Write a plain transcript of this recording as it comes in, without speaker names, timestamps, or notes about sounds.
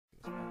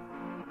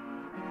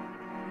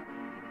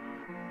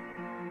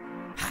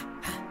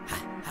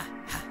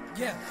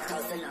Yeah.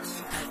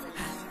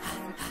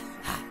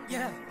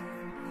 Yeah.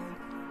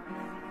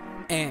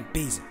 And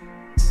Bzzy.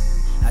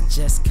 I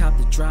just copped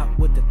the drop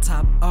with the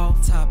top off.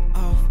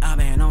 I've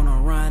been on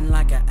a run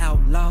like an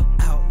outlaw.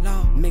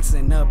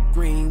 Mixing up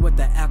green with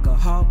the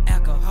alcohol.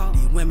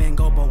 These women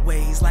go both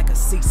ways like a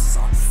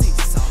seesaw.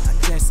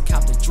 I just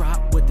copped the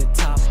drop with the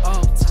top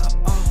off.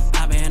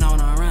 I've been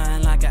on a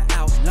run like an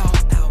outlaw.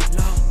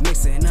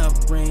 Mixing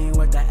up green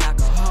with the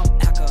alcohol.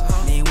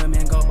 These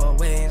women go both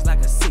ways like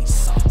a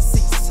seesaw.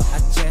 I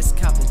just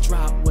copped the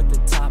drop with the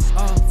top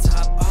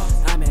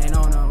off. I've been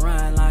on a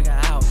run like an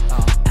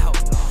outlaw.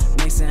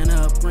 Mixing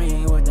up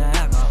green with the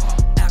alcohol.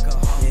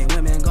 These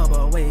women go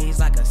both ways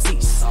like a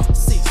seesaw.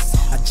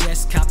 I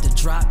just copped the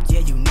drop, yeah,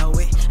 you know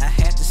it. I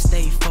had to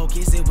stay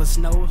focused, it was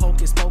no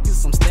hocus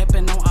pocus. I'm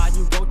stepping on all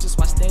you roaches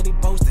while steady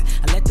boasting.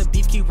 I let the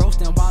beef keep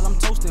roasting while I'm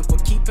toasting for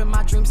keeping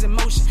my dreams in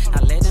motion.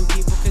 I let them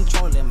people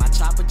control it, my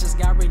chopper just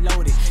got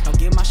reloaded. Don't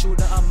give my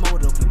shooter a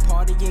motive, we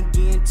partying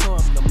getting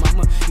tough. Lil'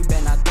 mama, you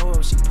better not throw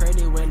up, she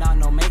pretty without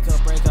no makeup.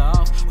 Break her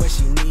off, what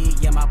she need,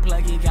 yeah, my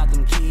pluggy got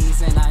them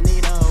keys and I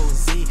need a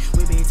OZ.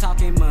 We be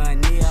talking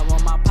money, I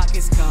want my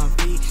pockets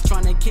comfy,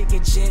 tryna kick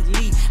it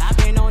gently. I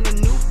been on the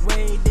new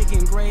way,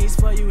 digging graves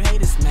for you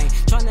haters, man.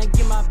 Tryna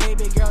give my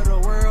baby girl the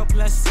world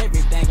plus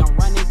everything. I'm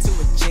running to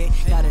a jet,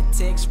 got a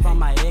text from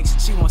my ex.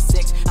 She want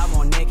sex, I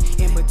want neck.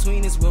 In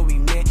between is where we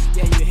met.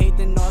 Yeah, you hate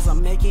the noise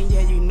I'm making.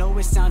 Yeah, you know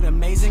it sound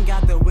amazing.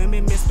 Got the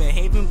women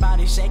misbehaving,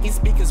 body shaking,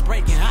 speakers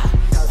breaking.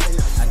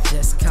 I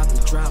just copped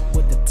the drop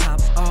with the top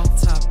off.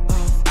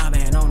 I've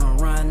been on a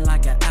run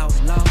like an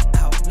outlaw.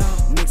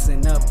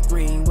 Mixing up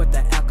green with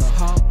the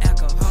alcohol.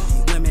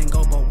 These women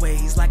go both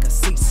ways like a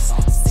seesaw.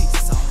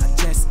 I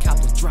just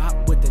copped the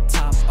drop with the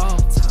top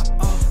off.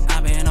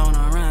 I've been on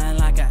a run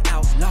like an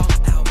outlaw.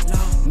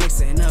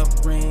 Mixing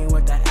up green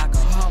with the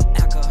alcohol.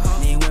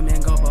 These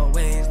women go both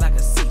ways like a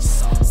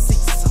seesaw.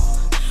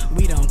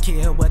 We don't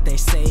care what they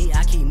say,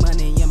 I keep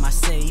money in my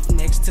safe.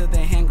 Next to the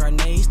hand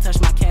grenades, touch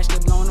my cash,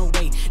 get blown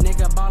away.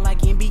 Nigga ball like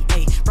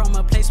NBA, from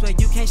a place where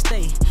you can't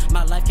stay.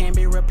 My life can't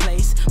be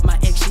replaced, my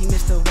ex she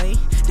missed away.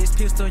 This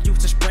pistol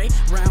used to spray,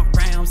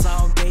 rounds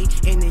all day.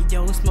 In the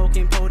yo,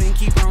 smoking potent,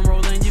 keep on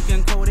rolling. You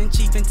can code in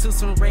chief into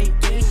some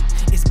reggae.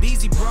 It's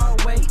Bzzy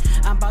Broadway,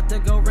 I'm about to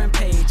go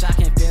rampage. I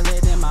can feel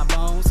it in my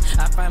bones,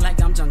 I fight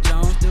like I'm John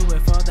Jones. Do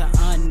it for the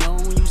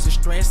unknown, used to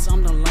stress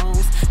on the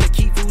loans. To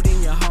keep food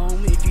in your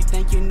home, if you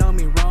think you know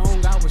me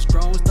wrong. I was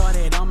grown,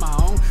 started on my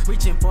own,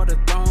 reaching for the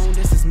throne.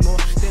 This is more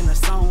than a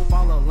song,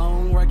 all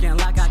alone, working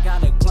like I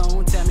got a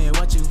clone. Tell me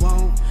what you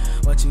want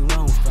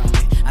from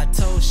me. I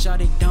told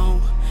shawty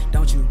don't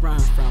you run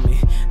from me.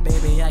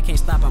 Baby, I can't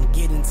stop, I'm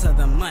getting to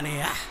the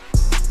money.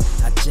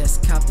 I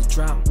just copped the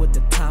drop with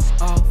the top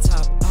off.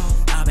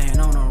 I've been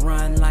on a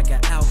run like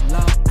an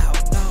outlaw.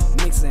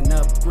 Mixing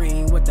up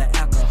green with the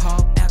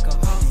alcohol.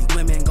 These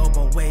women go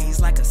both ways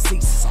like a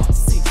seesaw.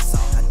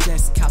 I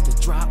just copped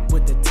the drop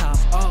with the top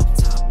off.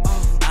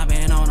 I've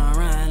been on a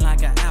run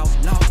like an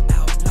outlaw.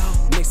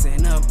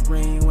 Mixing up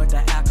green with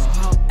the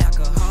alcohol.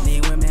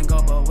 These women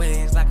go both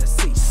ways like a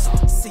seesaw.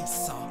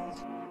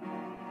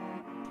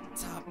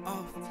 Top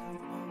off.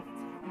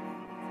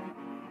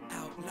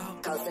 Outlaw.